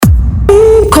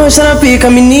Encosta na pica,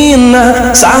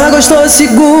 menina, sarra gostosa,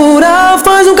 segura,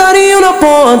 faz um carinho na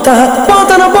ponta.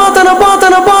 Bota na bota, na bota,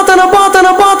 na bota, na bota,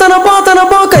 na bota, na bota, na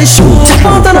boca e chupa.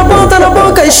 Bota na bota, na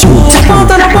boca e chupa.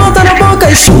 Bota na bota, na boca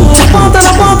e chupa. Bota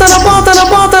na bota, na bota, na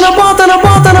bota, na bota, na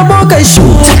bota, na boca e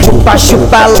chupa. Chupa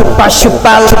chupa, chupa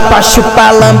chupa, chupa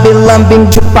chupa lambe lambe,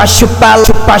 chupa chupa,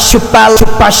 chupa chupa,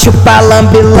 chupa chupa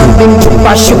lambe lambe,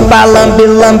 chupa chupa lambe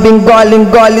lambe, engole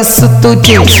engole isso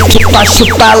tudinho. Chupa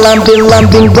chupa lambe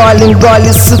lambe, engole engole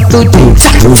isso tudinho.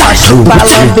 Chupa chupa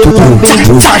lambe lambe,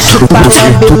 chupa chupa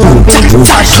lambe lambe,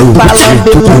 chupa chupa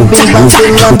lambe lambe, lambe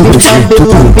lambe lambe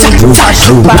lambe, chupa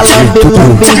chupa lambe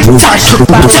lambe, chupa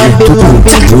chupa lambe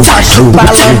lambe, chupa chupa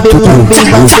lambe lambe,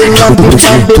 lambe lambe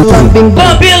lambe lambe.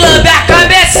 Lambe lambe a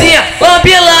cabecinha,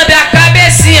 lambe lambe a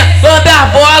cabecinha, lambe a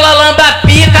bola, lambe a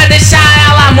pica, deixa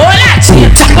ela molhadinha.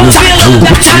 Lambe lambe a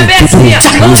cabecinha,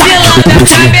 lambe lambe a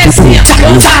cabecinha,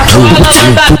 lambe a bola,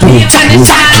 lambe a pica,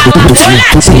 deixa ela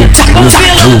molhadinha. Lambe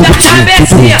lambe a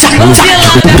cabecinha, lambe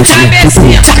lambe a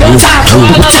cabecinha, lambe a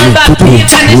bola, lambe a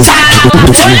pica, deixa ela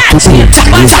molhadinha.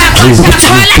 Baixa, baixa,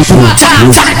 olha chota,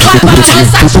 vai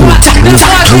balança chota,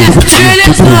 depois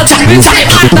deslizando, em cima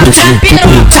da minha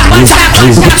piroca. Baixa,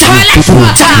 baixa, olha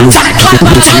chota, vai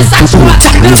balança chota,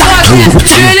 depois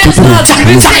deslizando,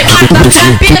 em cima da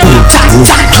minha piroca.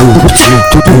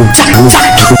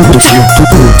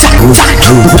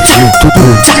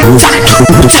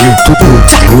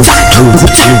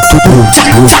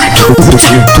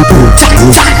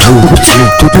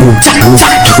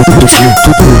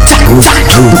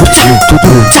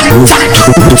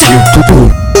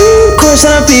 Encosta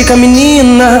na pica,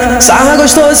 menina, sarra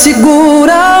gostosa,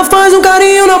 segura, faz um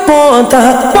carinho na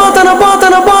ponta. Bota na bota,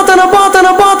 na bota, na bota,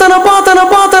 na bota, na bota, na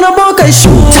bota, na boca e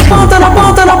chupa. Bota na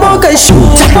bota, na boca e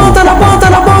chupa. Bota na bota,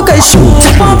 na boca e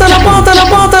chupa. Bota na bota, na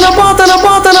bota, na bota, na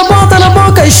bota, na bota, na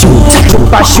boca e chupa.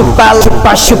 Chupa chupa,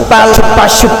 chupa chupa, chupa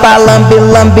chupa lambe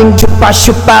lambe, chupa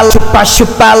chupa, chupa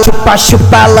chupa, chupa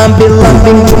chupa lambe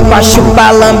lambe, chupa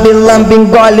chupa lambe lambe,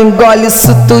 engole engole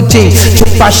isso tudinho.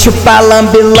 Chupa chupa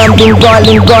lambe lambe,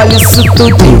 engole engole isso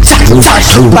tudinho. Chupa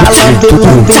chupa lambe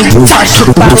lambe, chupa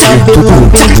chupa lambe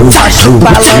lambe, chupa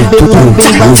chupa lambe lambe,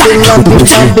 lambe lambe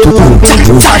lambe lambe,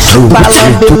 chupa chupa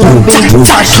lambe lambe,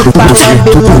 chupa chupa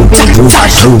lambe lambe, chupa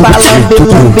chupa lambe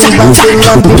lambe, lambe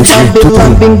lambe lambe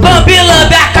lambe. Lambe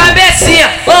lambe a cabecinha,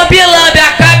 lambe lambe a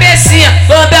cabecinha,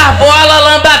 lambe a bola,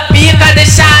 lambe a pica,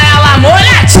 deixa ela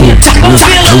molhadinha.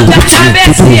 Lambe lambe a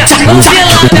cabecinha, lambe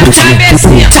lambe a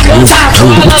cabecinha, lambe a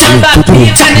bola, lambe a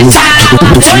pica, deixa ela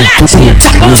molhadinha.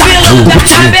 Lambe lambe a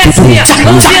cabecinha,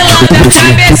 lambe lambe a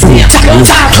cabecinha,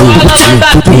 lambe a bola, lambe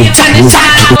a pica, deixa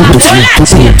ela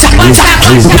molhadinha. Baixa,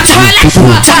 baixa, olha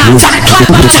chota, vai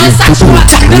balança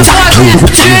chota,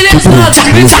 depois deslizando,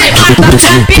 em cima da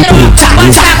minha piroca.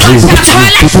 Baixa, baixa,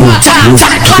 olha chota,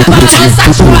 vai balança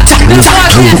chota,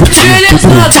 depois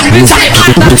deslizando, em cima da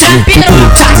minha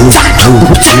piroca.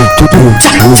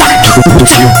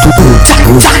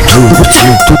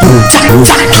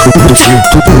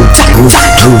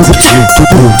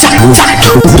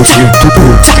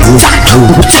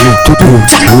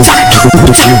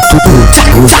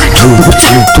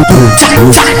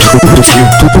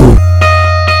 Chupa